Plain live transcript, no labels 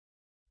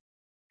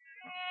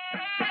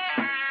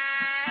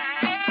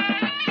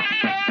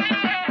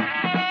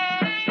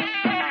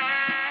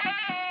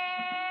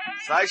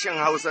Sashen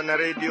Hausa na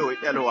Rediyo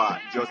Elwa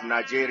Jos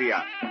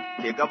Nigeria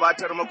ke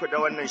gabatar muku da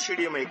wannan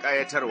shiri mai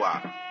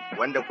ƙayatarwa,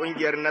 wanda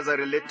ƙungiyar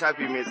nazarin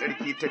littafi mai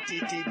tsarki ta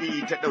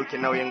TTD ta ɗauki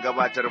nauyin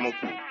gabatar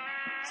muku.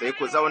 Sai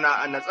ku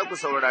zauna a natsa ku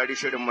saurari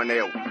shirinmu na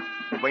yau,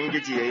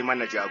 Ubangiji ya yi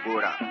mana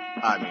jagora.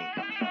 Amin.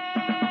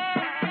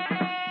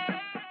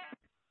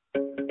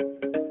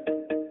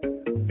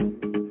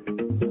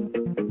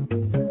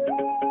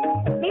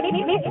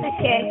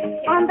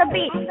 On the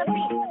beat.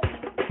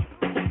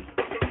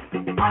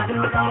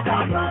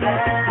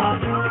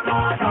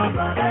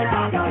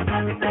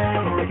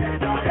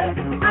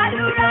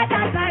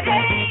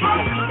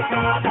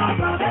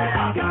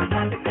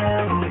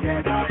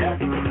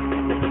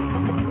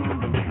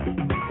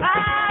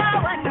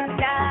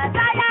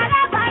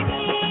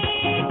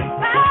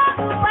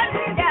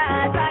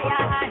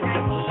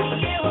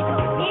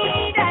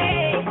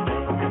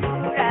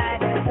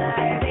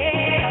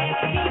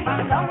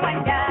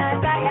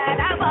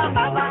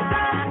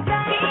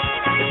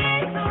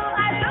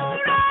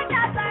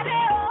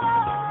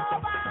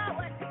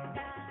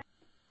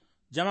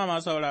 Jama'a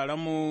masu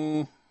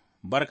sauraronmu,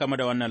 barkamu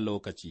da wannan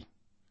lokaci,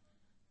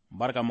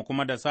 barkamu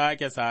kuma da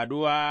sake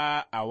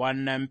saduwa a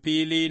wannan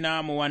fili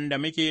namu wanda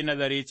muke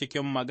nazari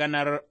cikin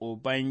maganar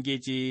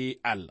Ubangiji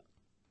Allah.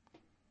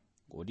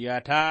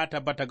 Godiya ta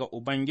tabbata ga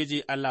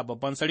Ubangiji Allah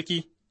babban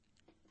sarki,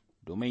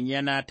 domin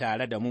yana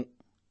tare da mu,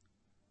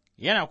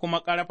 yana kuma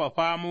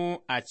ƙarfafa mu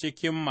a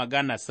cikin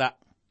maganarsa.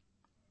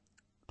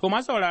 To,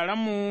 masu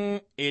sauraronmu,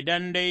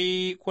 idan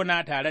dai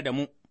kuna tare da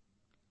mu,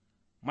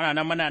 muna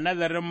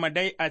nazarinmu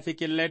dai a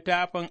cikin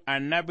littafin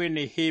annabi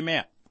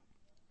Nehemiya,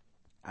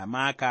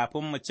 amma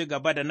kafin mu ci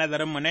gaba da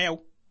nazarinmu na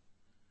yau,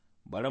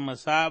 bari mu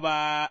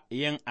saba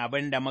yin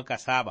abin da muka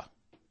saba.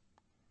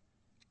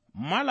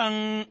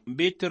 Malam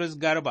Bitrus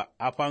Garba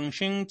a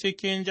Fanshin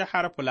cikin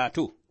jihar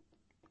Filato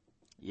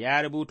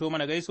ya rubuto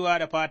mana gaisuwa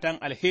da fatan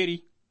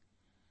alheri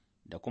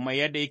da kuma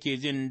yadda yake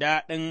jin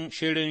daɗin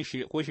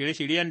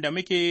shirye-shiryen da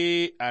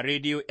muke a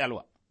Rediyo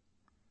Elwa.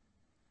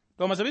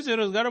 To,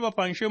 Bitrus Garba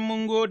Fanshin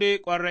mun gode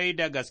ƙwarai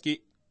da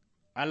gaske,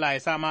 Allah ya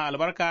sa ma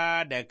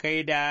albarka da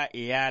kai da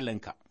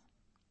iyalinka.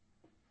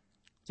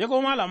 Sai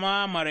kuma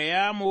Malama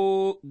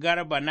Maryamu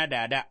Garba na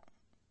Dada,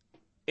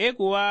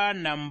 kuwa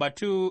namba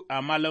 2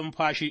 a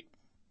malumfashi,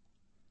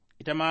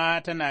 ita ma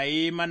tana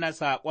yi mana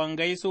saƙon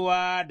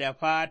gaisuwa da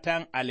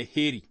fatan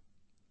alheri.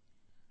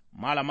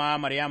 Malama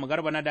Maryamu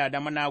Garba na Dada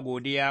muna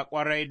godiya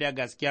ƙwarai da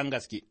gasken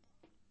gaske.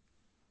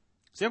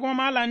 Sai kuma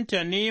Malam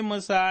Tani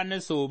Musa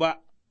Nisoba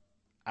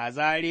a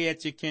Zariya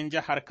cikin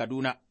jihar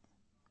Kaduna,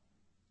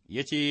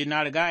 ya ce,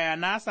 Na rigaya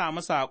na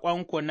samu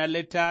saƙonku na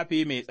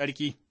littafi mai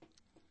tsarki,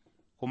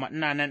 kuma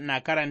ina nan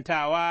ina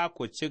karantawa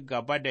ku ci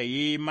gaba da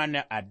yi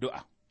mana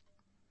addu'a.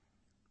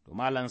 To,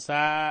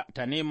 Malansa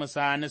ta nemi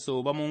sani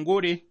so ba mun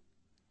gode,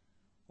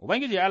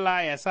 Ubangiji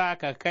Allah ya sa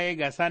ka kai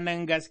ga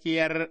sanin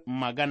gaskiyar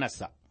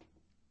maganarsa.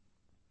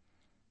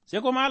 Sai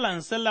kuma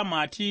Malam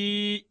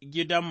Sulamati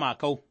gidan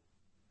Makau,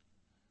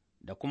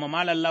 da kuma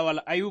Malam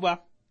Lawal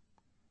Ayuba,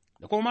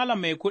 da kuma Malam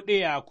Mai Kuɗi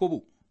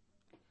Yakubu,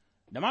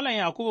 da Malam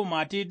Yakubu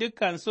Mati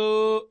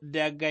dukansu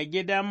daga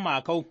gidan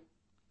Makau.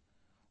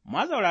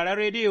 Masauraran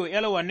Rediyo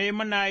Elwa ne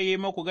muna yi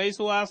muku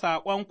gaisuwa,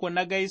 saƙonku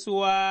na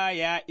gaisuwa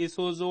ya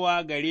iso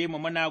zuwa gare mu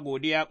muna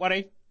godiya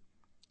ƙwarai,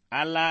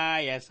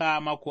 Allah ya sa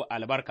maku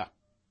albarka.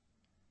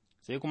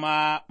 Sai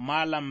kuma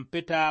Malam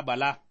Fita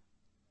Bala,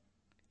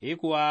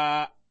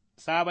 kuwa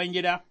sabon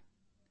gida,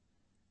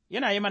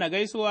 yana yi mana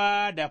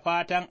gaisuwa da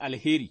fatan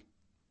alheri.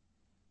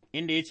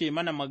 Inda ya ce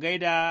mana mu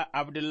gaida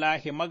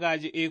Abdullahi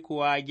Magaji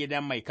kuwa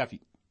gidan mai kafi.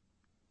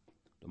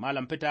 To,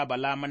 Malam Fita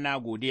Bala muna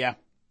godiya,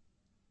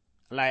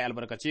 Allah ya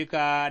albarkace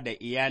ka da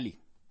iyali,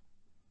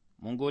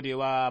 mun gode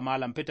wa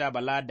Malam Fita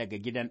Bala daga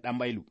gidan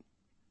Ɗanbailu.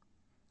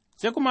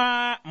 Sai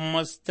kuma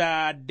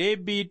Mr.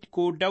 David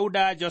ko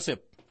Dauda Joseph,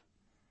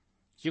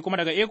 shi kuma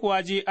daga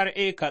Ekuwa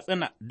GRA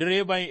Katsina,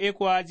 direban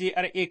Ekuwa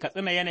GRA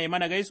Katsina yanayi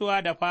mana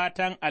gaisuwa da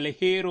fatan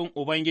alherin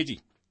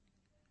Ubangiji.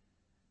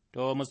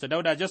 To, Mr.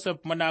 Dauda Joseph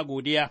muna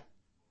godiya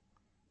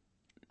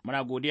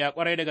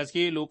ƙwarai da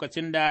gaske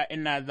lokacin da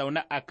ina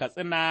zaune a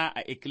Katsina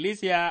a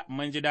ikkilisiya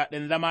mun ji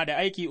daɗin zama da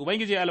aiki,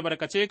 Ubangiji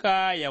albarkace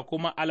ka ya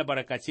kuma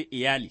albarkaci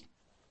iyali.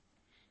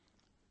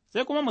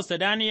 Sai kuma Mr.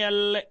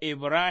 Daniel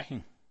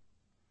Ibrahim,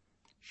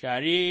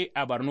 share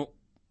a Borno,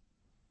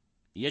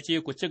 ya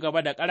ce ku ci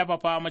gaba da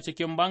ƙarfafa mu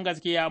cikin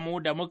bangaskiya mu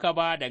da muka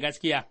ba da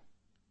gaskiya.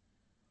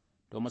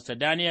 To, Mr.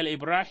 Daniel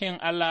Ibrahim,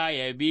 Allah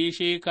ya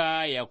bishe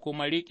ka ya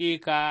kuma riƙe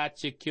ka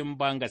cikin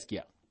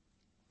bangaskiya.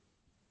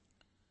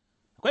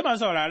 Akwai masu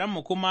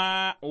sauraronmu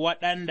kuma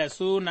waɗanda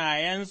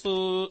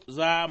sunayensu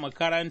za mu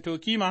karanto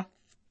kima,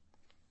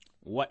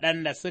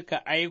 waɗanda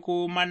suka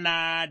aiko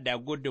mana da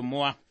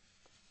gudunmuwa.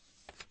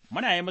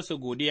 Muna yi musu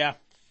godiya,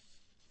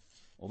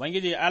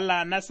 Ubangiji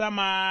Allah na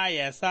sama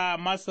ya sa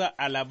masa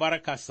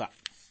albarkarsa.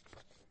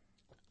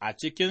 A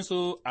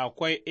cikinsu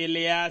akwai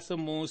Iliyasu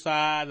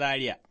Musa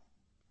Zaria.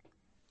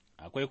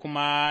 Akwai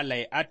kuma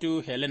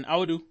Lai'atu Helen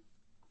Audu,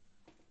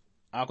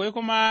 akwai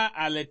kuma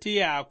Alti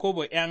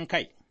Yakubu ’yan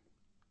kai,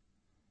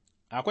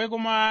 akwai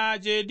kuma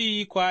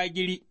J.D.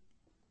 Kwagiri,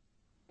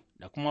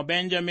 da kuma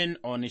Benjamin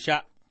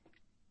Onisha,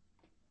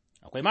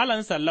 akwai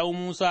Malam Sallau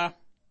Musa,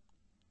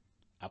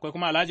 akwai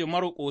kuma Alhaji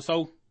Umaru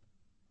Ƙosau,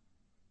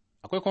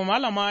 akwai kuma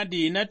Malama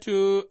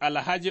Dinatu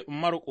Alhaji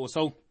Umaru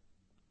Ƙosau,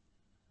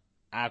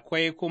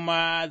 akwai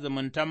kuma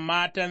zumuntan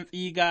matan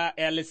tsiga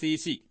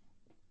LCC,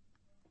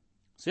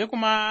 sai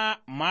kuma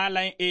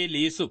Malam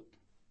Eli Yusuf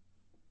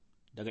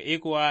daga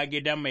ikuwa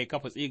gidan mai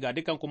kafa tsiga,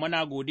 dukan kuma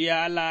na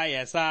godiya Allah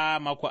ya sa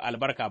maku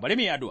albarka, bari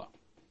mu yi addu'a.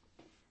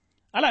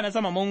 Allah na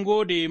sama mun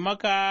gode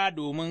maka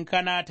domin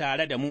kana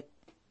tare da mu,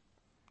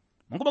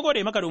 mun kuma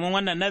gode maka domin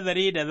wannan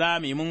nazari da za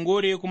mu yi, mun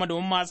gode kuma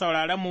domin masu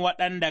sauraronmu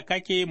waɗanda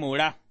kake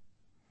mora,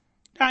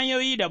 ta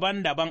hanyoyi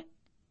daban-daban,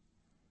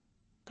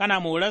 kana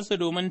morarsu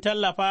domin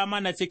tallafa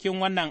mana cikin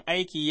wannan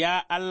aiki, ya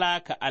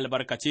Allah ka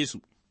albarkace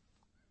su.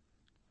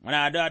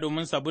 Muna addu'a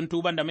domin sabbin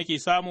tuban da muke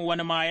samu,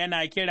 wani ma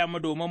yana kira mu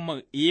domin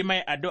mu yi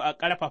mai addu'a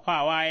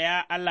ƙarfafawa,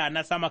 ya Allah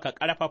na sama ka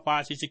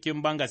ƙarfafa shi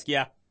cikin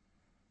bangaskiya,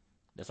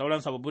 da sauran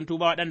sababbin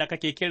tuba waɗanda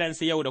kake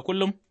kiransu yau da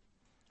kullum,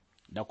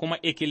 da kuma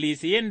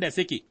ikkilisiyin da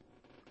suke,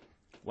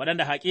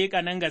 waɗanda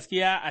haƙiƙanin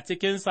gaskiya a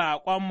cikin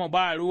saƙonmu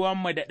ba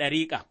ruwanmu da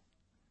ɗariƙa.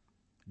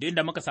 Duk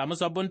da muka samu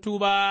sabbin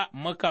tuba,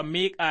 muka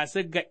miƙa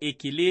su ga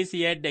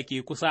ikkilisiyar da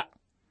ke kusa.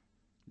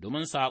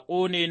 Domin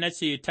saƙo ne na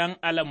ceton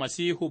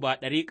almasihu ba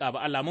ɗariƙa ba,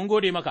 Allah mun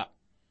gode maka,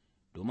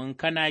 domin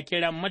kana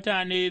kiran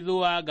mutane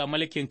zuwa ga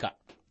mulkinka.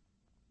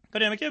 Ka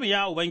taimake mu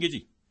ya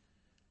Ubangiji,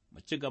 mu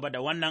ci gaba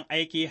da wannan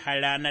aiki har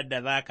ranar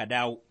da za ka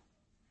dawo.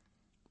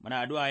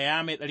 Muna addu'a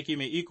ya mai tsarki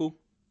mai iko,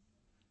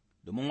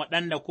 domin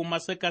waɗanda kuma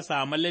suka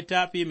samu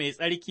littafi mai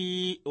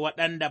tsarki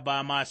waɗanda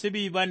ba masu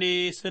bi ba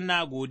ne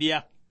suna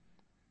godiya.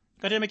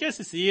 Ka taimake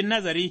su yi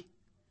nazari,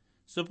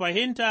 su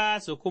fahimta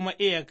su kuma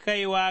iya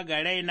kaiwa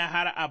ga rai na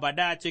har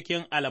abada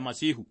cikin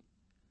almasihu.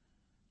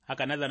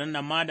 Haka nazarin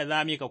nan ma da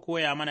za mu ka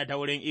koya mana ta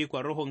wurin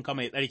ikon Ruhunka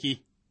mai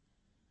tsarki,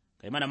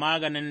 kai mana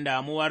maganin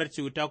damuwar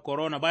cutar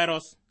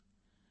coronavirus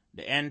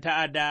da ’yan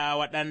ta'adda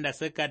waɗanda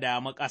suka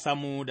damu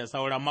ƙasanmu da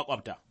sauran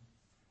maƙwabta,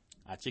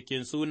 a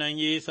cikin sunan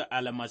Yesu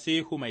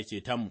almasihu mai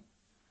cetonmu.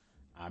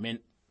 Amin.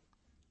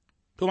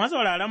 To,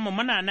 masauraranmu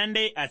muna nan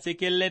dai a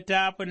cikin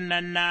littafin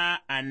nan na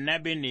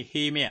annabi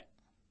Nehemiya.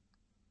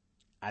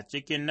 A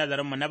cikin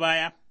nazarinmu na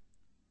baya,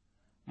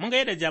 mun ga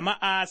yadda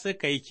jama'a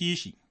suka yi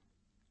kishi,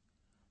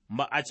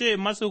 ba a ce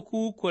masu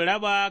ku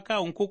raba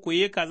kanku ku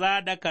yi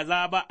kaza da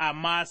kaza ba,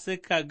 amma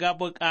suka ga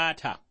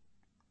bukata.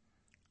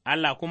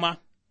 Allah kuma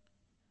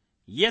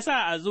ya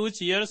sa a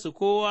zuciyarsu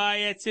kowa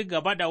ya ci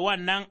gaba da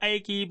wannan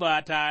aiki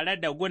ba tare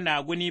da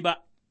gunaguni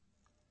ba.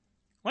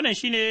 Wannan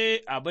shi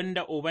ne abin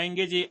da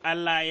Ubangiji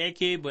Allah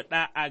yake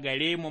buɗa a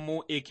gare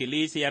mu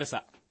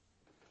ikkilisiyarsa,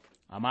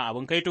 amma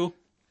abin kaito.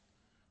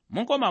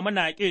 Mun koma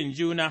muna ƙin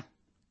juna,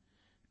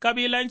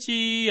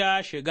 kabilanci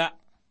ya shiga,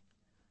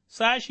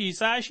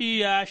 sashi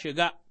ya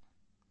shiga,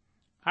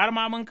 har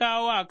ma mun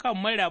kawo a kan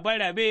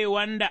rabe-rabe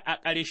wanda a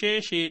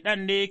ƙarshe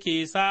Shaiɗan ne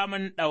ke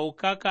samun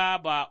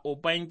ɗaukaka ba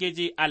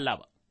Ubangiji Allah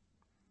ba.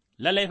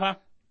 Lallai fa,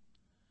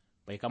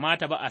 bai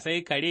kamata ba a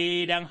sai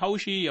kare don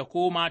haushi ya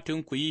koma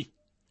tunkuyi,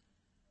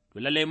 to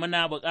lallai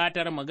muna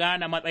buƙatar mu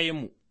gane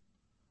matsayinmu.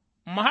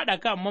 Mu haɗa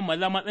kanmu mu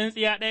zama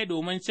tsintsiya ɗaya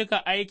domin cika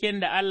aikin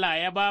da Allah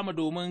ya ba mu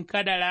domin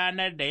kada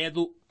ranar da ya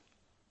zo,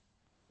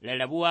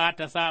 rarrabuwa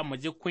ta sa mu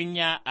ji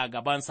kunya a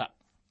gabansa,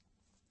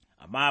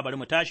 amma bari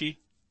mu tashi,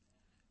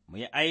 mu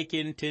yi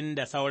aikin tun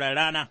da sauran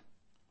rana,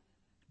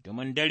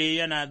 domin dare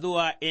yana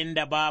zuwa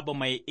inda babu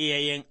mai iya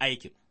yin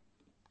aikin.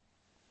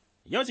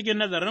 Yau cikin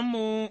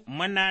nazarinmu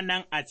muna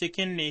nan a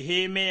cikin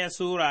Nehemiya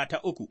Sura ta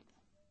 3,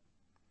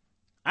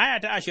 aya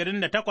ta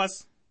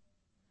 28.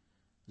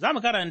 Za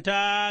mu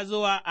karanta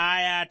zuwa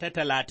aya ta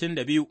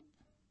 32.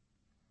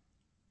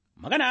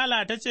 Magana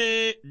Allah ta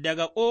ce,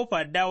 daga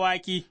ƙofar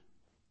dawaki,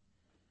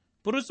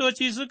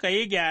 firistoci suka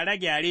yi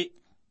gyare-gyare,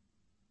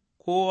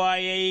 kowa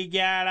ya yi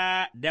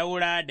gyara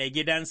daura da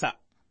gidansa,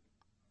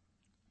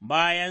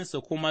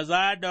 bayansu kuma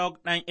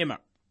Zadok ɗan Immer,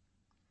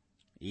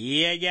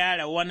 ya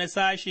gyara wani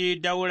sashi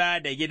daura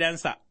da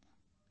gidansa,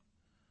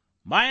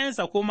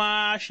 bayansa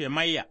kuma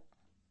Shemayya,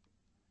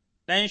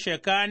 ɗan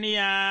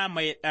Shekaniya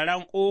mai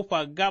tsaron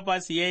ƙofar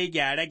gabas ya yi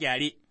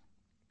gyare-gyare,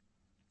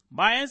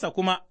 bayansa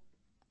kuma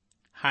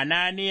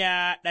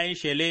Hananiya ɗan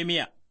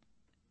Shelemiya,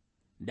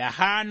 da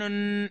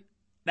Hanun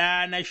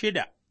ɗa na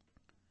shida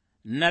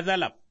na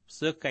Zalaf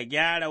suka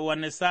gyara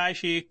wani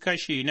sashi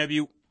kashi na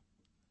biyu,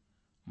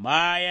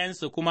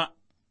 bayansu kuma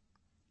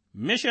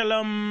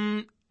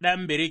Mishalom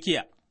ɗan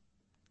Birikiya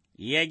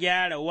ya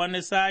gyara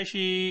wani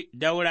sashi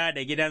daura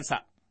da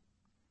gidansa,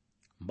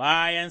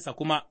 bayansa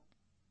kuma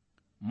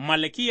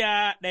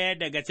Malkiya ɗaya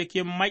daga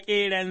cikin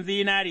maƙeran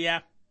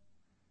zinariya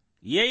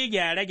ya yi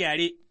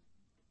gyare-gyare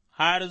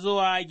har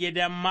zuwa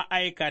gidan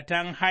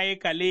ma'aikatan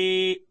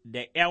haikali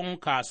da ’yan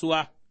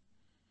kasuwa,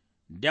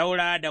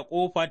 daura da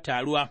ƙofar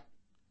taruwa,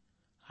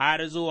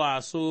 har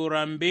zuwa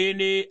suran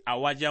bene a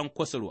wajen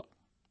kusurwa.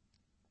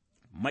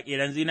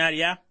 Maƙeran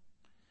zinariya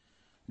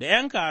da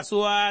 ’yan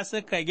kasuwa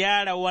suka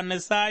gyara wani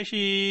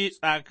sashi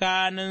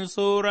tsakanin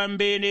sauran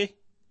bene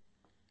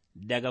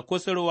daga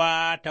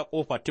kusurwa ta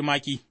ƙofar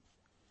tumaki.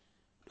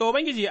 To,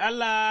 Ubangiji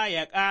Allah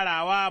ya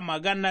ƙara wa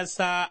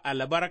maganarsa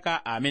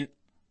albarka, amin.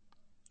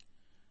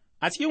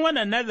 A cikin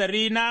wannan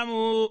nazari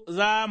namu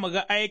za mu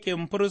ga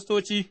aikin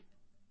firistoci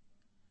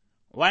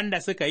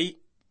wanda suka yi,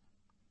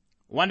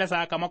 wanda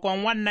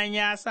sakamakon wannan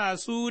ya sa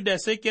su da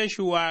suke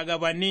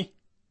shugabanni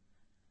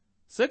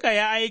suka yi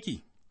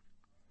aiki,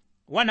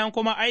 wannan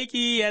kuma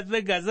aiki ya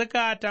ziga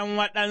zukatan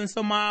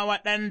waɗansu ma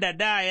waɗanda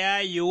da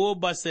ya yiwu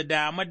ba su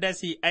damu da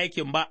su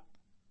aikin ba,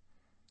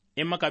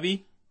 in muka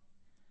bi,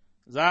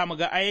 za mu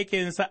ga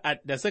aikinsa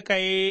da suka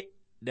yi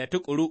da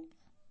tuƙuru,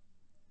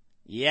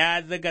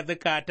 ya ziga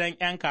zukatan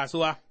 ’yan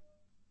kasuwa,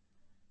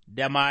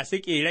 da masu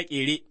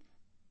ƙere-ƙere,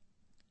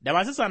 da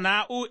masu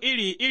sana'u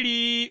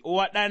iri-iri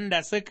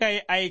waɗanda suka yi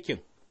aikin,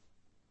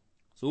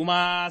 su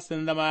ma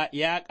sun zama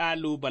ya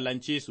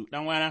ƙalubalance su,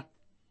 ɗanwana,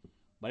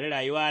 bari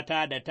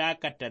rayuwata da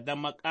taka ta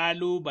zama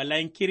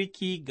ƙalubalen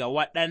kirki ga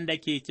waɗanda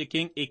ke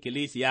cikin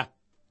ikkilisiya,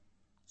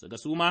 su ga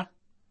su ma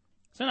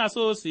suna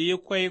so su yi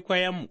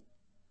kwaikwayonmu,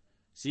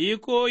 su yi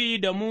koyi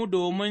da mu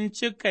domin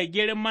cika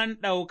girman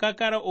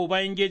ɗaukakar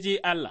Ubangiji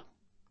Allah.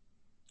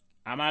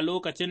 Amma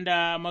lokacin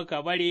da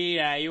muka bari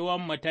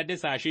rayuwanmu ta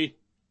disashe,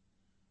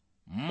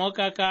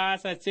 muka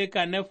kasa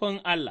cika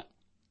nufin Allah,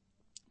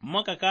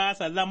 muka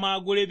kasa zama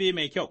gurbi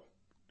mai kyau,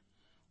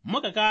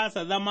 muka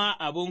kasa zama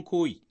abin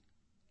koyi,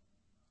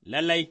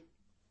 lallai,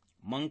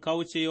 mun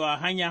kaucewa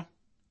hanya,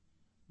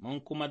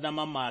 mun kuma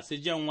zama masu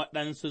jan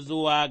waɗansu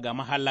zuwa ga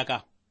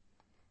mahallaka.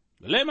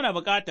 Lallai muna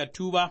bukatar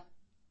tuba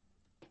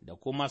da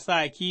kuma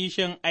sa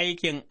kishin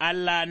aikin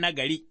Allah na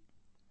gari,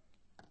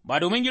 ba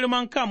domin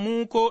girman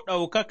kanmu ko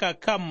ɗaukaka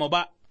kanmu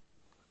ba,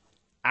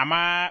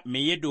 amma mu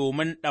yi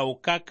domin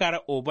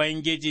ɗaukakar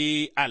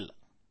Ubangiji Allah.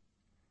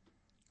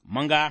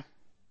 Mun ga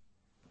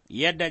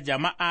yadda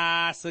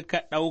jama'a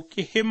suka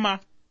ɗauki himma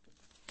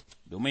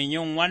domin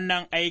yin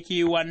wannan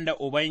aiki wanda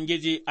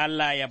Ubangiji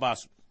Allah ya ba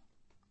su.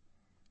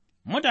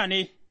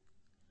 Mutane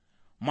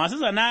masu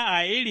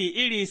sana'a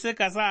iri-iri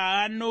suka sa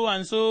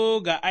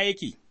hannuwansu ga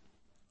aiki,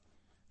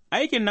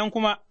 aikin nan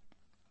kuma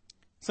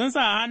sun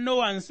sa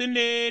hannuwansu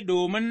ne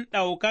domin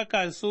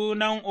ɗaukaka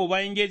sunan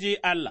Ubangiji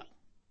Allah.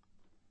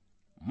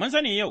 Mun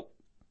sani yau,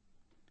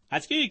 a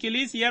cikin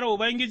ikkilisiyar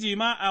Ubangiji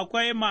ma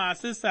akwai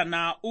masu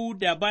sana'u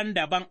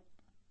daban-daban,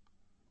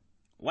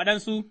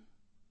 waɗansu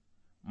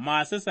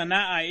masu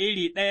sana'a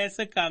iri ɗaya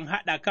sukan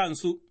haɗa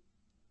kansu,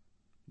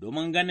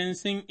 domin ganin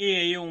sun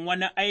iya yin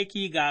wani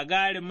aiki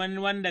gagarumin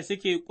wanda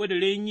suke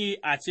ƙudurin yi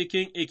a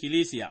cikin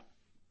ikkilisiya.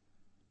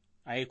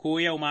 Ai, ko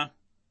yau ma,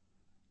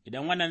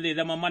 idan wannan zai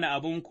zama mana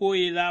abin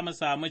koyi za mu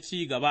samu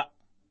ci gaba.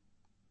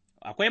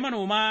 Akwai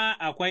manoma,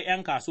 akwai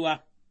 ’yan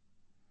kasuwa,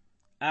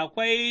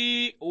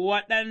 akwai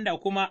waɗanda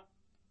kuma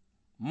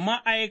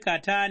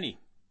ma'aikata ne,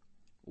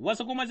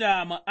 wasu kuma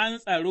jami'an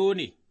tsaro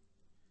ne,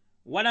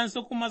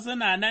 waɗansu kuma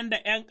suna nan da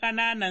 ’yan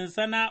ƙananan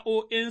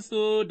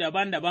sana'o'insu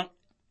daban-daban,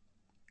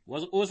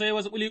 wasu ƙosai,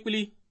 wasu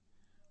ƙuli-ƙuli,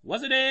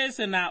 wasu dai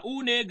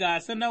sana'u ne ga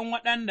sunan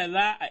waɗanda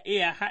za a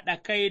iya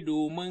haɗa kai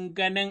domin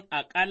ganin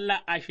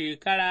aƙalla a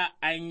shekara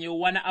an yi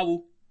wani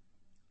abu,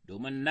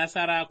 domin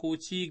nasara ko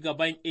ci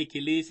gaban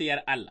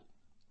ikkilisiyar Allah.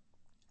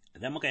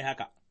 Idan muka yi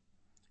haka,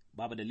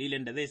 babu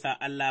dalilin da zai sa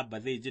Allah ba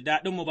zai ji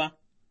daɗinmu ba,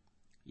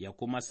 ya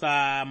kuma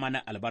sa mana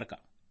albarka.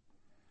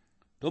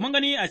 To, mun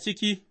gani a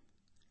ciki,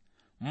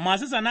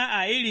 masu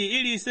sana'a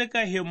iri-iri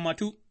suka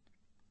himmatu,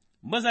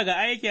 bisa ga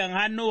aikin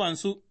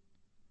hannuwansu,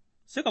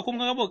 suka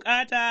kuma ga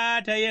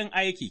bukata ta yin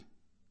aiki,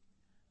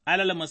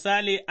 alal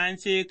misali an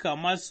ce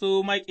kamar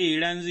su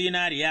maƙeran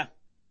zinariya,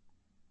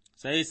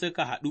 sai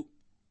suka haɗu,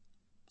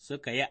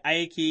 suka yi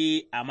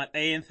aiki a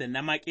matsayinsu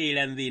na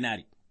maƙeran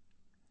zinari,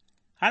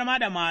 har ma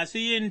da masu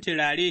yin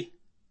turare,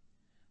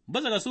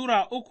 bisa ga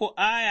Sura 3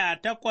 aya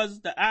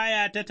 8 da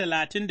aya ta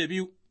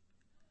 32,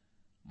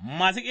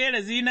 masu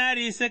ƙera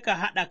zinari suka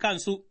haɗa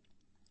kansu,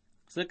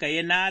 suka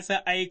yi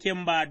nasa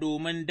aikin ba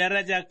domin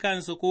daraja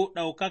kansu ko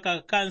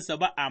ɗaukakar kansu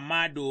ba,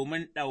 amma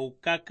domin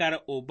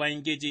ɗaukakar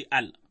Ubangiji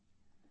Allah.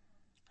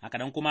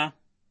 Hakanan kuma,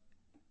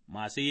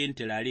 masu yin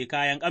turare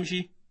kayan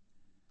ƙamshi,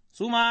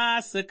 su ma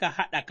suka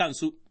haɗa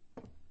kansu,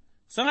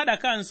 sun haɗa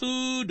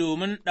kansu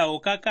domin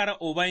ɗaukakar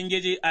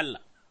Ubangiji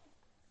Allah,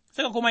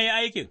 suka kuma yi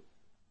aikin,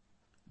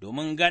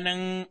 domin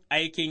ganin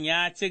aikin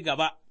ya ci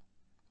gaba,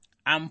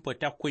 an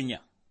fita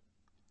kunya.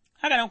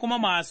 Hakanan kuma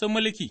masu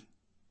mulki,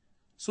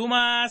 su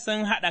ma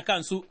sun haɗa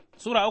kansu,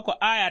 Sura 3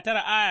 aya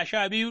 9 aya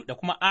 12 da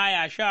kuma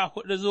aya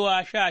 14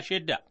 zuwa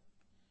 16,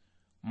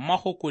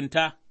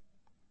 mahukunta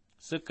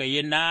suka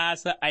yi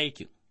nasa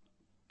aikin,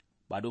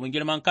 ba domin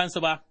girman kansu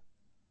ba,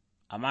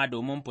 amma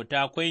domin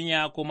fita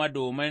kunya kuma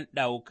domin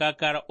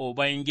ɗaukakar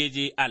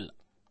Ubangiji Allah.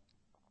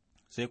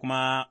 Sai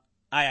kuma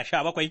aya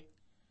 17,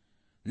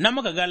 nan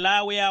muka ga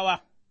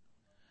Lawiyawa,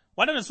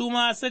 waɗanda su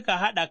ma suka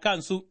haɗa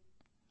kansu,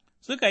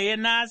 suka yi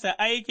nasa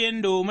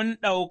aikin domin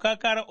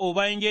ɗaukakar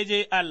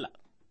Ubangiji Allah.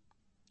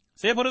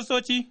 Sai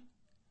firistoci,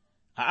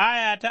 a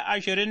aya ta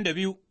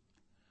 22,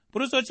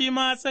 firistoci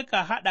ma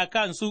suka haɗa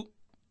kansu,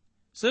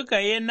 suka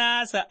yi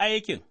nasa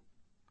aikin,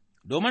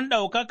 domin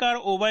ɗaukakar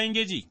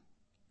Ubangiji,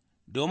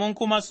 domin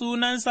kuma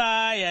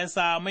sunansa ya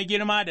sami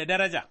girma da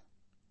daraja.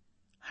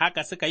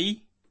 Haka suka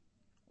yi,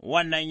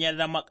 wannan ya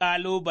zama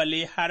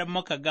ƙalubale har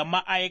muka ga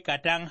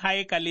ma'aikatan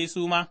haikali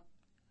su ma,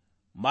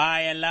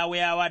 bayan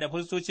Lawiyawa da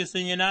firistoci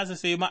sun yi nasu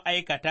sai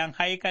ma'aikatan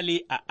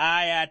haikali a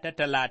aya ta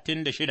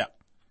 36.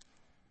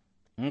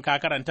 In ka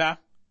karanta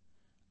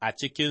a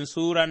cikin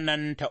suran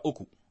nan ta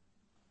 3,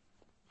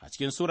 a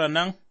cikin suran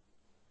nan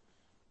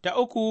ta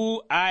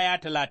 3 aya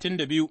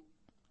 32,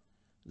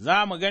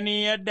 za mu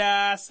gani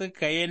yadda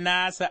suka yi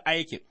nasa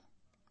aikin.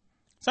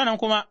 Sannan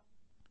kuma,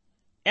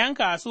 ’yan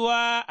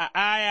kasuwa a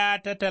aya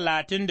ta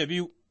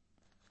 32,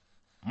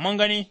 mun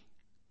gani,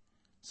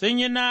 sun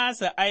yi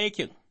nasa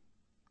aikin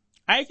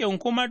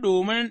kuma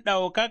domin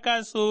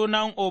ɗaukaka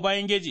sunan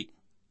Ubangiji,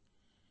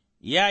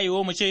 ya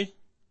yiwu mu ce,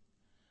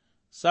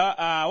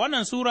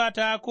 wannan Sura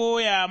ta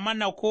koya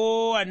mana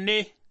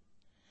kowanne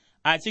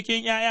a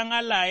cikin ’ya'yan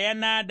Allah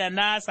yana da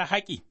nasa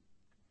haƙi,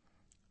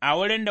 a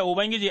wurin da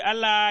Ubangiji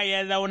Allah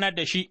ya zaunar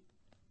da shi,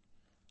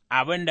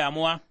 abin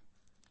damuwa.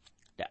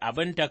 Da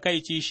abin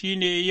takaici shi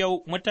ne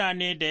yau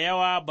mutane da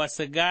yawa ba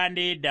su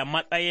gane da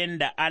matsayin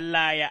da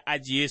Allah ya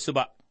ajiye su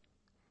ba,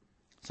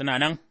 suna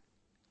nan,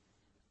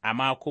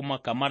 amma kuma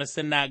kamar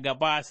suna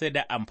gaba su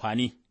da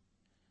amfani.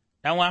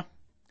 Ɗanwa,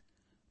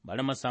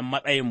 bari mu san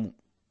matsayinmu,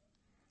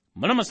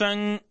 bari mu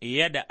san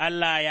yadda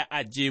Allah ya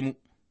ajiye mu,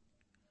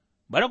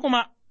 bari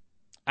kuma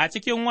a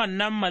cikin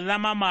wannan mu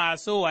zama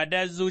masu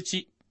wadar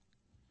zuci,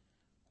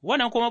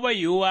 wannan kuma bai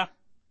yiwuwa.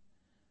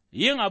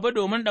 Yin abu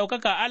domin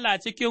ɗaukaka Allah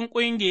cikin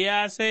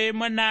ƙungiya sai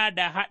muna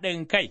da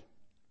haɗin kai,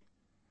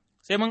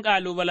 sai mun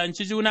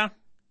ƙalubalanci juna,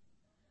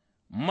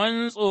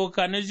 mun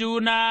tsokani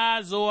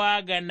juna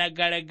zuwa ga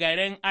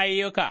nagargarin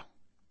ayyuka,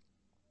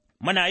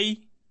 muna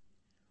yi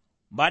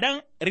ba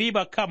don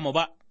riba kanmu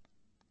ba,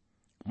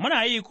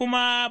 muna yi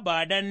kuma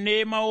ba don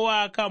neman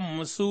wa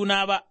kanmu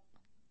suna ba,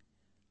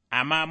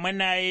 amma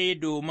muna yi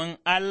domin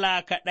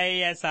Allah kaɗai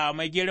ya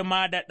sami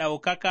girma da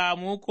ɗaukaka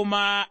mu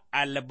kuma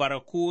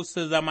albarku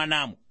su zama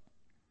namu.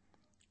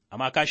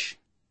 Amma kash,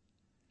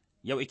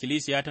 yau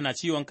ikkilisiya tana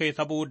ciwon kai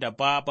saboda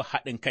babu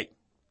haɗin kai.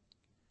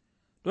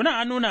 Tunan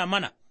an nuna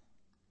mana,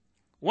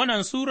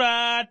 wannan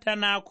Sura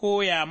tana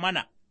koya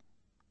mana,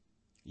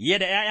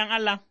 yadda ’ya'yan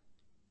Allah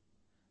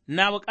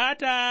na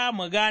bukata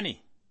mu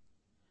gane,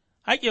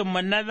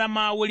 haƙinmu na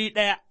zama wuri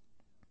ɗaya,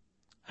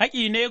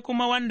 haƙi ne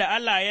kuma wanda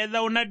Allah ya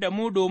zaunar da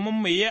mu domin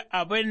mu yi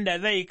abin da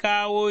zai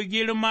kawo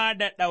girma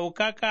da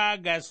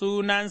ɗaukaka ga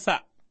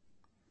sunansa,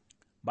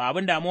 ba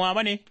abin damuwa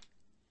ba ne.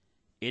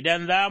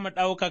 Idan za mu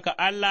ɗaukaka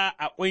Allah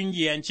a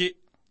ƙungiyance,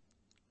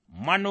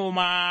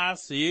 manoma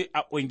su yi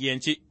a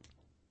ƙungiyance,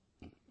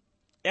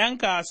 ’yan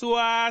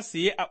kasuwa su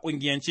yi a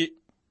ƙungiyance,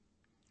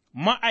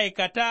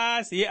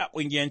 ma'aikata su yi a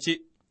ƙungiyance,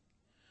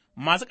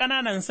 masu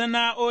ƙananan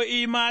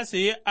sana'o'i ma su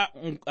yi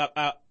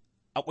a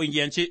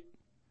ƙungiyance,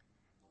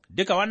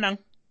 duka wannan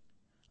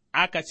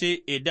aka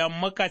ce idan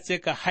muka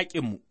cika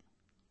haƙinmu,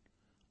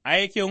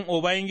 aikin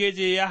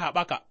Ubangiji ya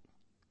haɓaka,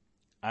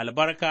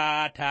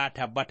 albarka ta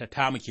tabbata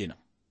tamu kenan.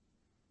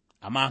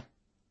 Amma,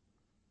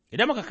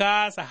 idan muka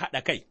kasa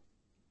haɗa kai,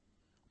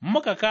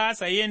 muka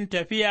kasa yin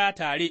tafiya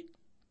tare,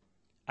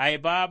 ai,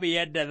 babu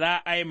yadda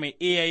za a yi mu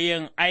iya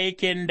yin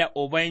aikin da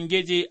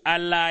Ubangiji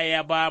Allah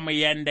ya ba mu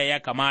yanda ya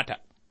kamata.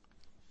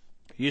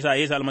 Yesu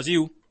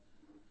Almasihu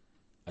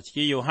a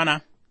cikin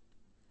Yohana,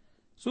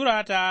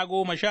 Sura ta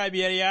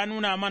 15 ya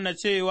nuna mana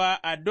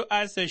cewa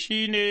addu'arsa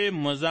shi ne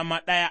mu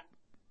zama ɗaya,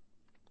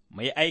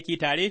 mu yi aiki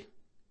tare,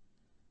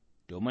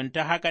 domin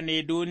ta haka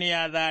ne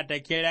duniya za ta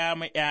kira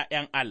mu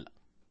 ’ya'yan Allah.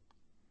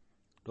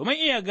 Domin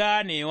iya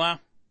ganewa,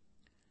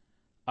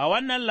 a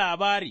wannan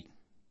labari,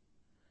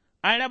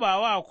 an raba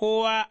wa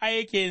kowa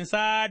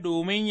aikinsa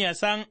domin ya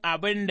san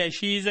abin da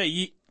shi zai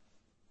yi,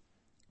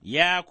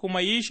 ya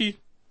kuma yi shi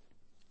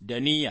da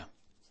niyya,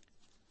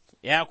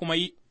 ya kuma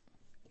yi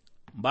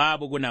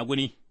babu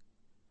gunaguni.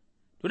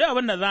 To, da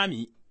abin da za mu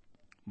yi,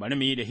 bari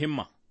mu yi da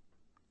himma,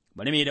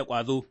 bari mu yi da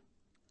ƙwazo,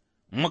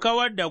 mu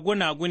kawar da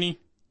gunaguni,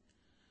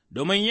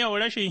 domin yau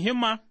rashin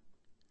himma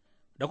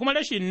da kuma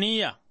rashin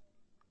niyya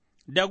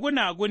da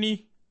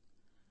gunaguni,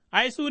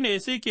 ai, su ne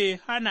suke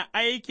hana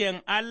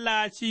aikin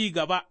Allah ci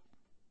gaba,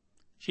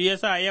 shi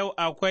yasa yau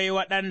akwai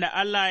waɗanda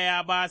Allah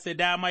ya ba su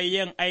damar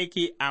yin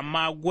aiki,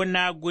 amma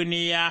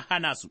gunaguni ya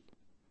hana su,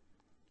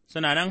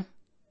 suna nan,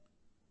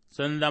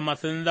 sun zama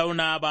sun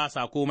zauna ba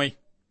sa komai.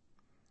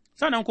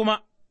 Sannan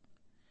kuma,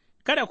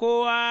 kada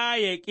kowa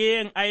ya ƙi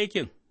yin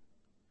aikin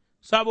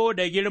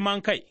saboda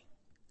girman kai,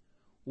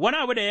 wani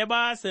abu da ya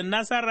ba su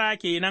nasara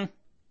kenan,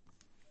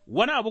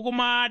 wani abu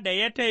kuma da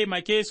ya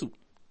taimake su,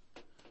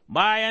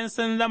 bayan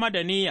sun zama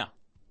da niyya,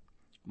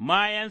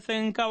 bayan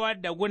sun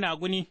kawar da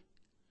gunaguni,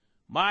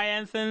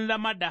 bayan sun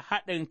zama da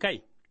haɗin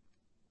kai,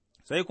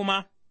 sai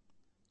kuma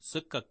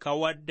suka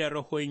kawar da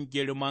ruhun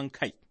girman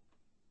kai.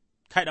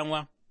 Kai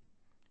ɗanwa,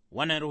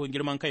 wannan ruhun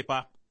girman kai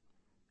fa,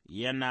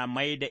 yana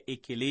mai da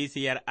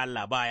ikkilisiyar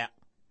Allah baya,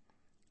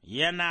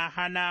 yana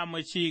hana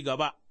mu ci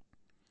gaba,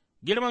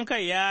 girman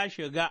kai ya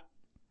shiga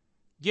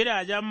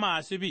gidajen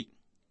masu bi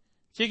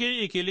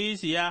cikin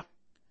ikkilisiya,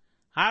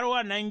 har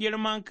wannan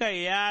girman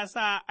kai ya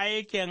sa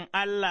aikin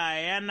Allah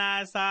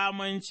yana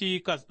samun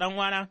cikas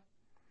ɗan'uwana.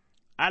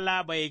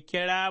 Allah bai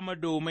kira mu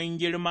domin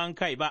girman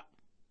kai ba,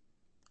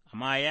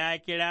 amma ya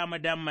kira mu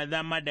don mu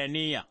zama da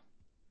niyya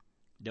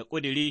da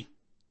ƙuduri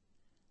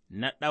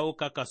na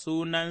ɗaukaka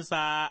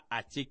sunansa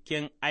a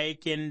cikin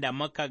aikin da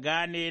muka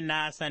gane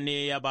nasa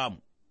ne ya ba mu.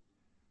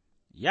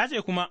 Ya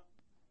ce kuma,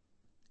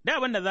 da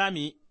abin da za mu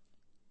yi,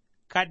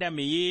 kada mu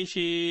yi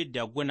shi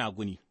da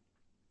gunaguni.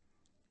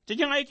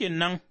 Cikin aikin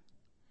nan,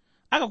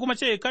 aka kuma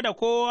ce kada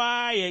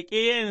kowa ya ƙi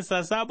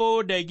yinsa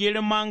saboda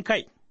girman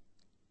kai,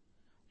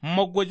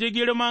 mu guji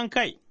girman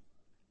kai,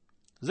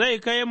 zai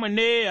kai mu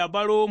ne ya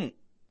baro mu.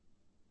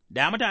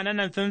 Da mutanen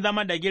nan sun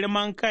zama da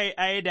girman kai,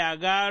 ai, da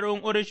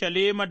garin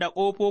Urushalima da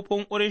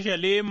ƙofofin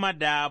Urushalima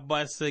da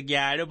ba su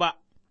gyaru ba,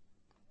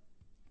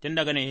 tun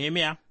daga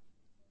Nehemiya,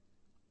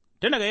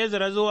 tun daga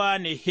Ezra zuwa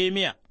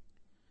Nehemiya,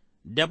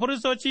 da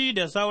firistoci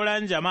da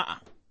sauran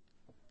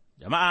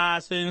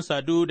jama'a sun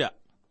saduda.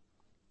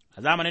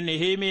 A zamanin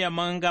Nehemiya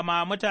mun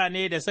gama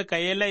mutane da suka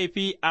yi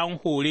laifi an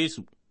hore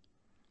su,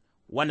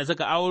 wanda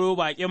suka auro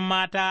baƙin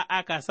mata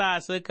aka sa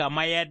suka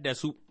mayar da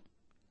su.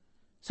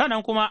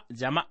 Sannan kuma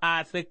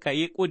jama'a suka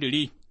yi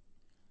ƙuduri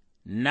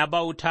na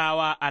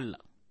bautawa Allah.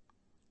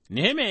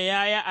 Nehemiya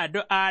ya yi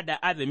addu'a da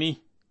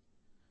azumi,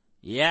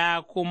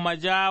 ya kuma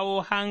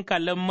jawo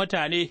hankalin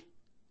mutane,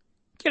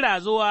 kira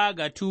zuwa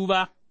ga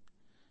tuba,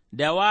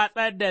 da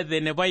watsar da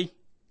zunubai,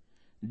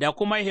 da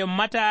kuma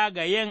himmata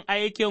ga yin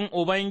aikin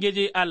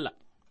Ubangiji Allah.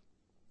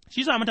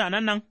 Shi sa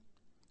mutanen nan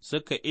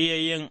suka iya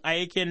yin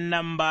aikin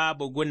nan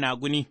babu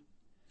gunaguni,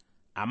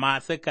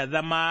 amma suka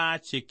zama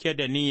cike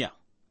da niyya.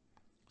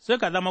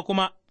 Suka zama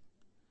kuma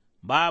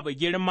babu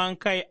girman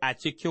kai a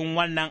cikin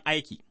wannan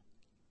aiki,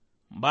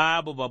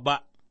 babu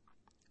babba,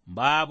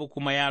 babu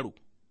kuma yaro.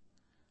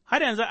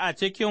 Har yanzu a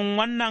cikin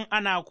wannan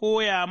ana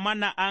koya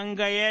mana an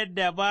ga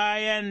yadda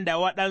bayan da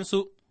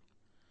waɗansu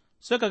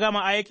suka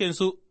gama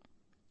aikinsu,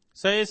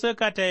 sai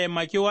suka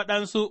taimaki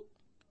waɗansu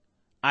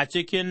a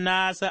cikin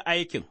nasa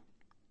aikin.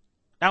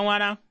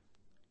 Ɗanwana,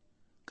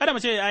 kada mu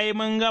ce, ai,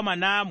 mun gama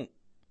namu,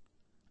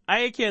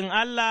 aikin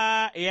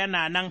Allah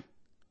yana nan.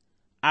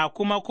 A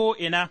kuma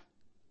ko'ina,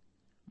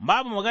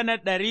 babu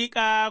maganar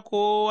ɗariƙa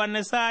ko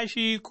wani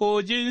sashi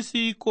ko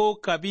jinsi ko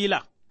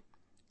kabila,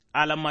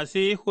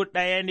 almasihu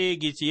ɗaya ne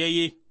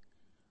giciyayye,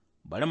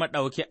 bari mu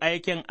ɗauki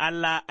aikin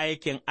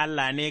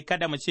Allah ne,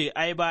 kada mu ce,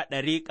 ai, ba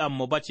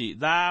ɗariƙanmu ba ce,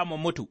 za mu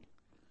mutu,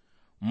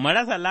 mu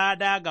rasa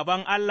lada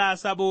gaban Allah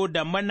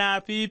saboda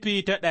muna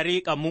fifita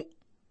ɗariƙanmu,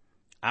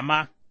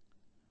 amma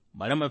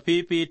bari mu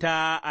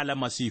fifita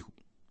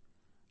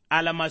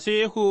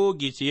almasihu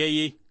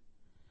giciyayye.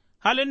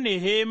 Halin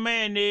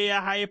Nehemiya ne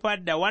ya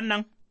haifar da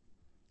wannan,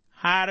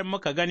 har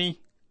muka gani,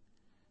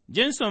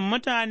 jinsin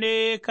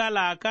mutane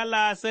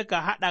kala-kala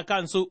suka haɗa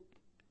kansu,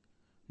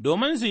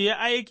 domin su yi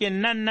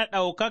aikin nan na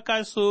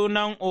ɗaukaka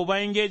sunan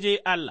Ubangiji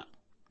Allah,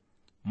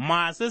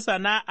 masu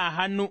sana'a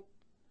hannu,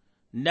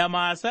 da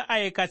masu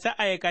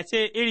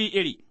aikace-aikace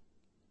iri-iri,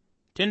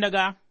 tun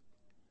daga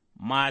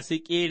masu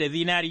ƙera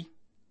zinari,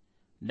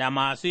 da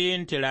masu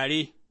yin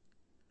turare,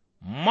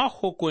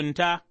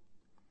 mahukunta,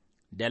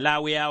 da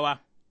Lawiyawa.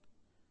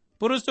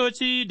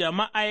 Firistoci da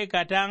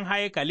ma'aikatan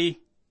haikali,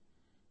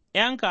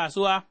 ’yan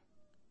kasuwa,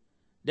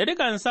 da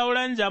dukan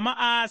sauran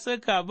jama'a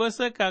suka bi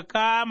suka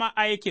kama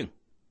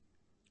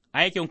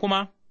aikin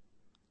kuma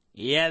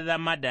ya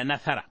zama da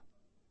nasara,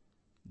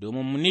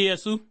 domin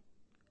niyyarsu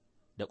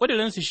da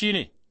ƙudurinsu shi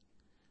ne,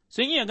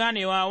 sun iya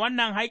ganewa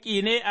wannan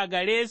haƙƙi ne a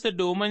gare su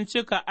domin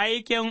cika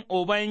aikin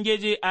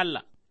Ubangiji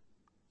Allah,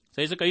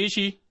 sai suka yi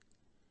shi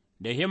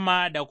da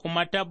himma da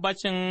kuma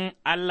tabbacin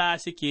Allah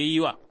suke yi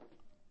wa.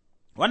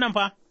 Wannan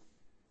fa,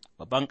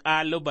 babban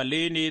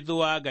ƙalubale ne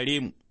zuwa gare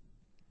mu,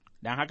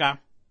 don haka,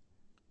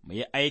 mu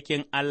yi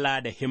aikin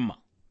Allah da himma,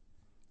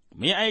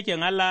 mu yi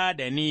aikin Allah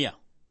da niyya,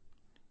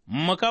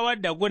 mu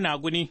kawar da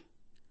gunaguni,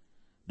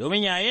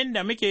 domin yayin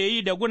da muke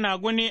yi da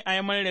gunaguni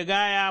ai mun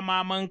rigaya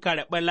ma mun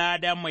karɓi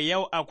ladanmu.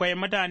 Yau akwai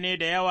mutane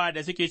da yawa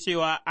da suke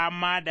cewa an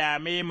ma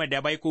dame mu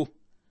da baiko,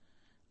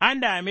 an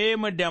dame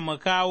mu da mu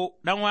kawo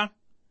ɗanwa,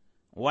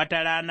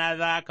 wata rana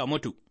za ka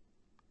mutu,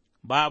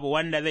 babu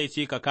wanda zai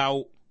ci ka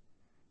kawo.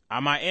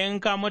 Amma in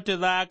ka mutu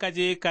za ka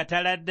je ka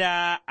tarar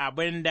da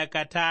abin da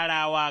ka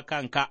tarawa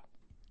kanka,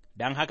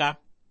 don haka,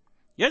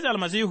 Yesu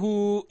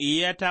almasihu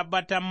ya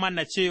tabbatar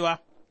mana cewa,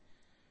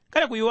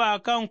 kada ku yi wa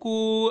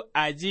kanku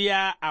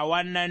ajiya a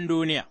wannan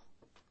duniya,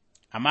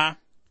 amma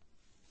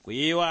ku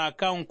yi wa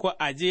kanku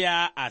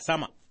ajiya a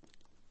sama,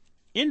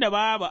 inda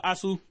babu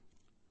asu,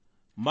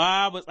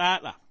 babu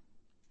tsatsa,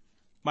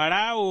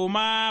 ɓarawo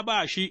ma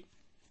ba shi,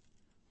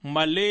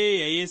 balle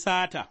ya yi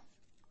sata,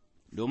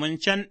 domin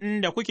can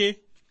inda kuke,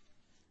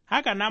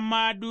 haka nan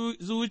ma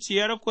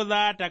zuciyarku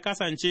za ta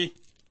kasance,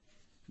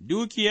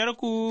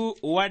 dukiyarku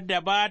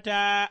wadda ba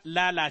ta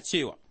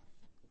lalacewa.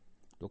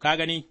 To, ka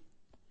gani,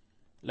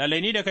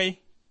 lallai ni da kai,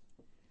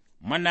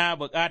 muna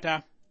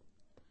bukata,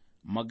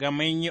 mu ga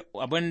mun yi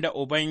abin da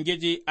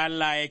Ubangiji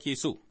Allah yake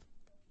so.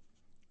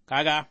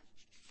 Kaga,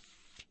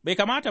 bai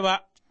kamata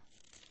ba,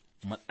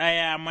 mu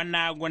tsaya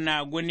mana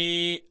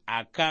gunaguni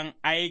a kan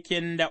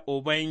aikin da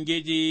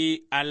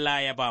Ubangiji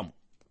Allah ya ba mu,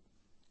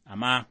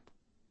 amma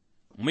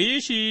mu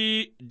yi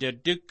shi da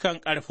dukkan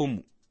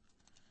ƙarfinmu,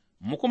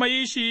 mu kuma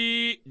yi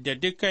shi da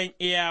dukkan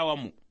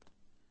iyawanmu,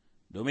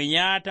 domin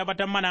ya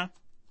tabbatar mana,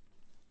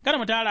 kada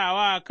mu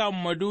tarawa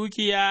kanmu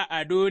dukiya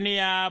a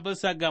duniya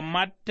bisa ga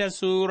Matta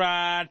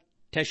Sura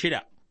ta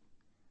 6,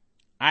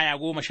 aya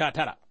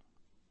 19,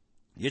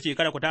 ya ce,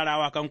 Kada ku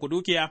tarawa kanku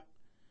dukiya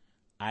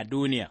a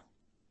duniya,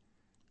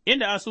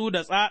 inda asu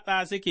da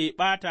tsatsa suke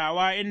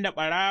ɓatawa, inda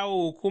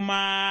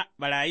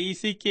ɓarayi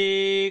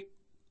suke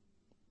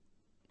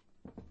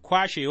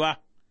kwashewa,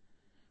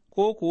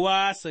 ko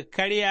kuwa su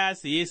karya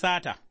su yi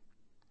sata,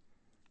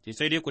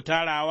 sai dai ku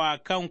tarawa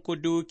kanku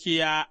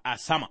dukiya a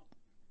sama,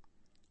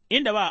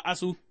 inda ba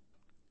asu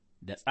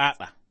da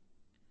tsatsa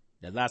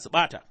da za su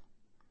ɓata,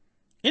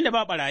 inda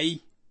ba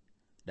ɓarayi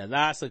da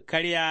za su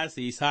karya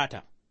su yi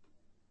sata,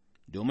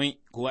 domin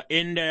kuwa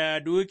inda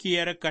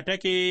dukiyarka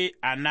take,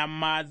 a nan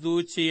ma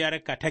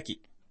zuciyarka take.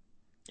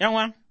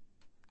 ’Yanwa,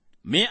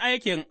 me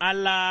aikin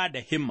Allah da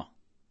himma,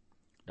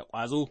 da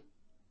ƙwazo,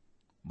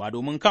 ba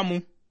domin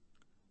kanmu,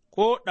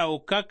 ko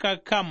ɗaukaka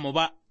kanmu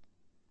ba,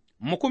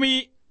 mu kuma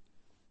yi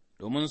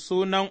domin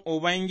sunan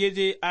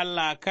Ubangiji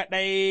Allah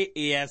kaɗai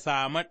ya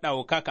sami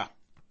ɗaukaka.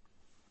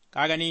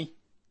 Ka gani,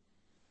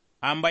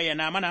 an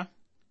bayyana mana,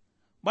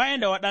 bayan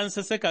da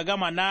waɗansu suka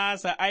gama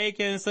nasa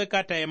aikin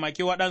suka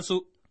taimaki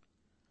waɗansu,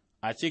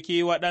 a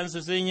ciki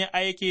waɗansu sun yi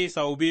aiki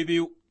sau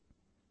biyu.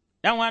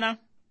 ’Yan'wana,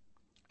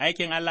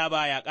 aikin Allah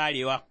ba ya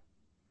ƙarewa,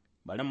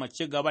 bari mu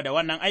ci gaba da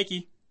wannan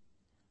aiki,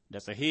 da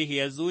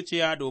sahihiyar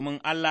zuciya domin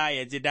Allah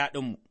ya ji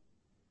daɗinmu.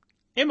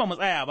 In ba mu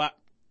tsaya ba,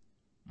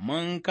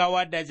 mun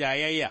kawar da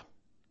jayayya,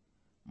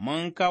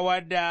 mun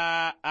kawar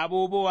da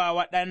abubuwa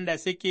waɗanda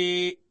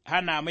suke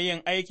hana mu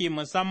yin aiki,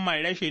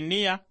 musamman rashin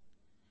niyya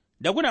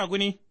da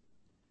gunaguni.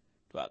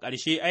 To, a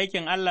ƙarshe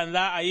aikin Allah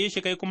za a yi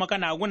shi, kai kuma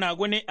kana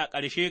gunaguni, a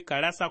ƙarshe ka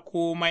rasa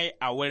komai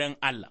a wurin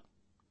Allah.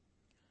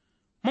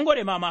 Mun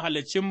gode ma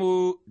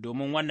mahaliccinmu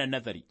domin wannan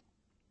nazari,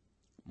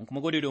 mun kuma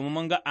gode domin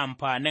mun ga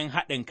amfanin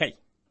haɗin kai,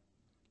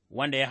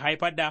 wanda ya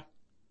haifar da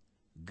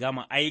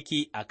gama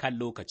aiki a kan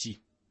lokaci,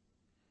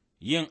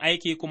 yin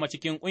aiki kuma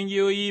cikin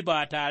ƙungiyoyi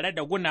ba tare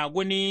da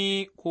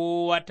gunaguni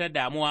ko wata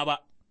damuwa ba.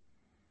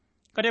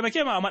 Ka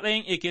taimake mu a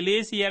matsayin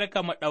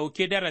ikkilisiyarka mu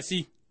ɗauki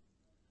darasi,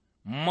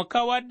 mu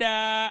kawar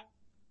da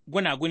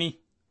gunaguni,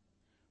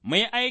 mu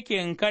yi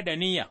aikinka da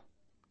niyya,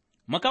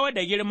 mu kawar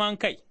da girman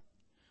kai,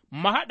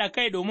 mu haɗa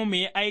kai domin mu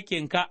yi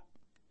aikinka,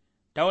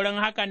 ta wurin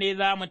haka ne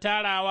za mu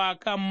tarawa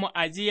kanmu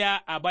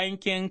ajiya a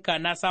bankinka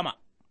na sama,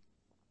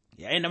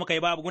 yayin da muka yi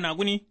babu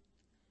gunaguni,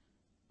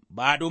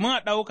 ba domin a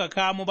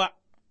ɗaukaka mu ba,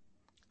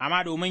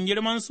 amma domin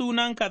girman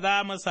sunanka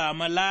za mu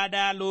sami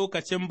lada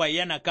lokacin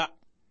bayyanaka.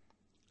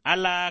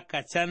 Allah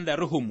ka canza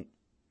ruhunmu,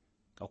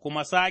 ka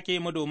kuma sake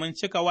mu domin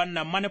cika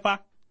wannan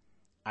manufa,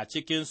 a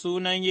cikin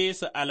sunan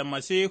Yesu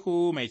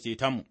almasihu mai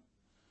cetonmu.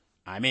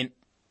 Amin.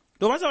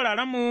 To,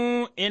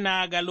 masauraranmu,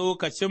 ina ga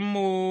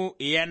lokacinmu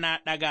yana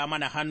ɗaga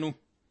mana hannu,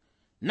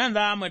 nan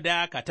za mu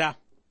dakata,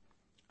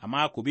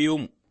 amma ku biyo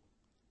mu,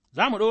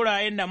 za mu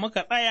ɗora inda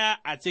muka tsaya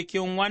a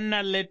cikin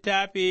wannan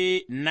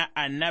littafi na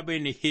annabi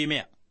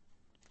Nehemiya,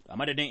 a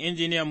madadin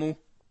injiniyanmu,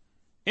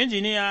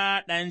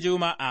 injiniya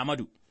Ɗanjuma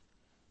Ahmadu,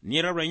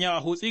 ni Rabban Yawa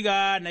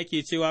Hutsiga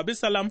nake cewa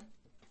bisalam.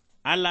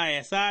 Allah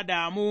ya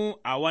sada mu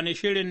a wani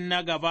shirin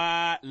na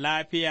gaba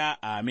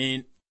lafiya,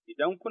 amin.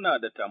 Idan kuna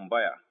da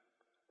tambaya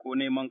ko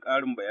neman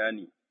ƙarin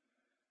bayani,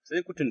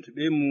 sai ku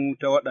tuntuɓe mu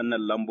ta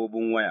waɗannan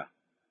lambobin waya,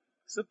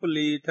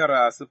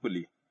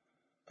 090-99-88-28-27,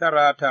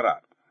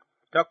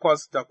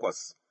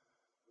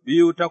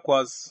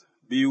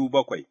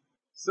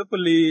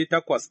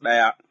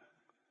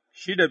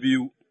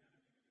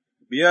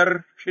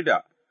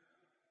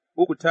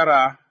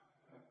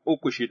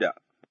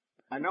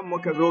 A nan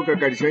muka zo ga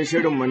ƙarshen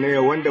shirinmu na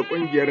yau wanda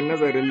ƙungiyar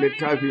nazarin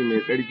littafi mai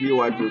tsarki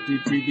wato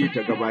TTD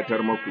ta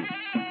gabatar maku.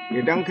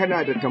 Idan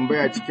kana da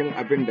tambaya cikin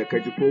abin da ka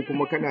ji ko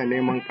kuma kana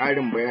neman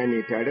ƙarin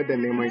bayani tare da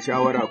neman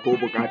shawara ko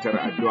buƙatar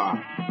addu'a,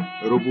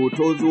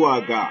 rubuto zuwa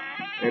ga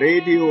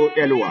Radio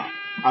Elwa,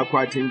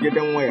 akwatin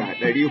gidan waya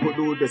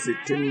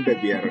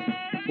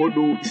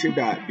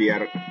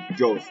 465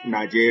 Jos,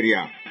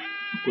 Najeriya.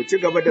 Ku ci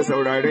gaba da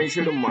sauraron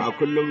shirinmu a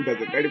kullum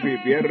daga ƙarfe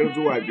 5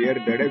 zuwa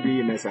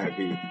 5:30 na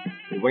safe.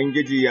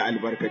 Ubangiji ya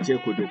albarkace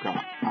ku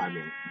duka.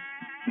 Amin.